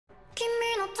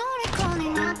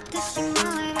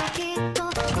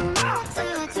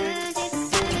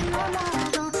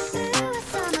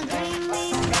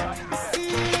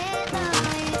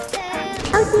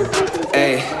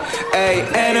Hey,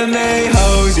 anime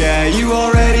hoes, yeah, you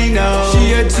already know.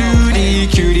 She a 2D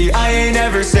cutie, I ain't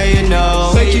ever saying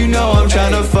no. Like you know I'm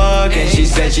tryna fuck, and she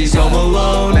said she's home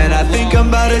alone. And I think I'm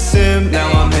about to simp,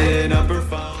 now I'm hitting up her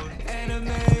phone.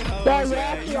 Yeah, you're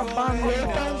actually a bum. You're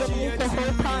saying that you the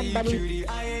whole time, buddy.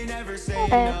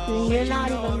 You're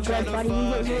not even good, buddy.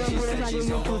 You get videos on your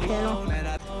YouTube channel.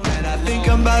 And I think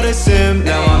I'm about to simp,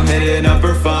 now I'm hitting up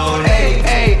her phone. Hey,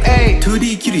 hey, hey.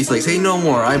 2D cuties like say no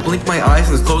more. I blink my eyes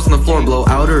and it's clothes on the floor. Blow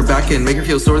out her back and make her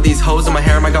feel sore. These hoes in my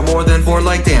harem, I got more than 4,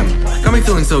 like damn. Got me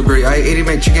feeling so great, I ate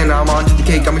my chicken, now I'm on to the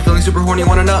cake. Got me feeling super horny,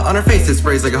 want a nut on her face. It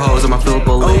sprays like a hose on my Philippa.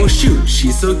 Oh shoot,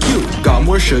 she's so cute, got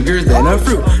more sugar than a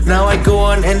fruit. Now I go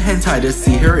on and hentai to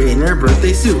see her in her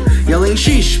birthday suit. Yelling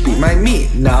sheesh, beat my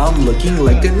meat, now I'm looking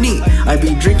like a neat. I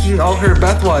be drinking all her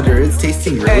bathwater, it's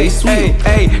tasting really sweet.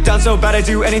 Hey, hey, down so bad I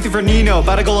do anything for Nino.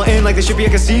 About to go in like this should be a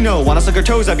casino. Wanna suck her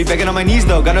toes, I be begging on my knees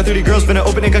though. Got no 30 girls, finna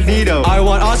open incognito. I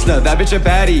want Asna, that bitch a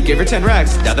baddie. Gave her 10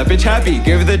 racks, now that bitch happy.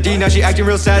 Gave her the D, now she acting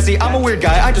real sassy. I'm a weird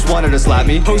guy, I just want her to slap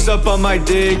me. Post up on my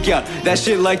dick, yeah, that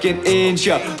shit like an inch,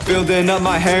 yeah. Building up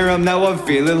my harem, now I'm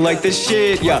feeling like the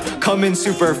shit, yeah. Coming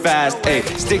super fast, ayy,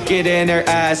 stick it in her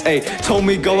ass, ayy. Told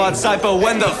me go outside, but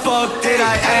when the fuck did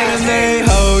I ask? Anime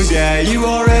hoes, yeah, you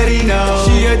already know.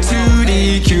 She a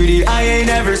 2D cutie, I ain't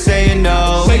ever saying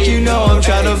no. Like you know I'm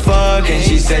tryna fuck, and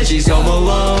she said she's home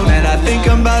alone. And I think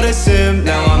I'm about to simp,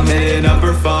 now I'm hitting up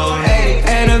her phone. Hey,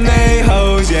 anime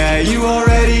hoes, yeah, you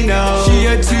already know. She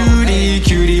a 2D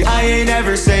cutie, I ain't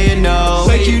ever saying no.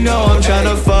 Like you know I'm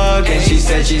tryna fuck, and she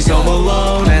said she's home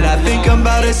alone. And I think I'm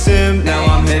about to simp, now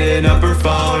I'm hitting up her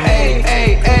phone. Hey,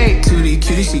 hey, hey. 2D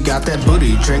cutie, she got that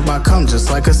booty. Drink my cum just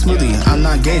like a smoothie. I'm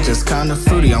not gay, just kinda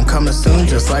fruity. I'm coming soon,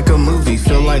 just like a movie.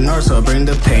 Feel like Naruto, bring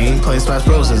the pain. Play Smash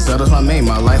Bros. And Zelda's my main.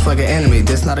 My life like an anime,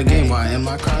 this not a game. Why am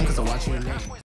I crying? Cause I'm watching your name.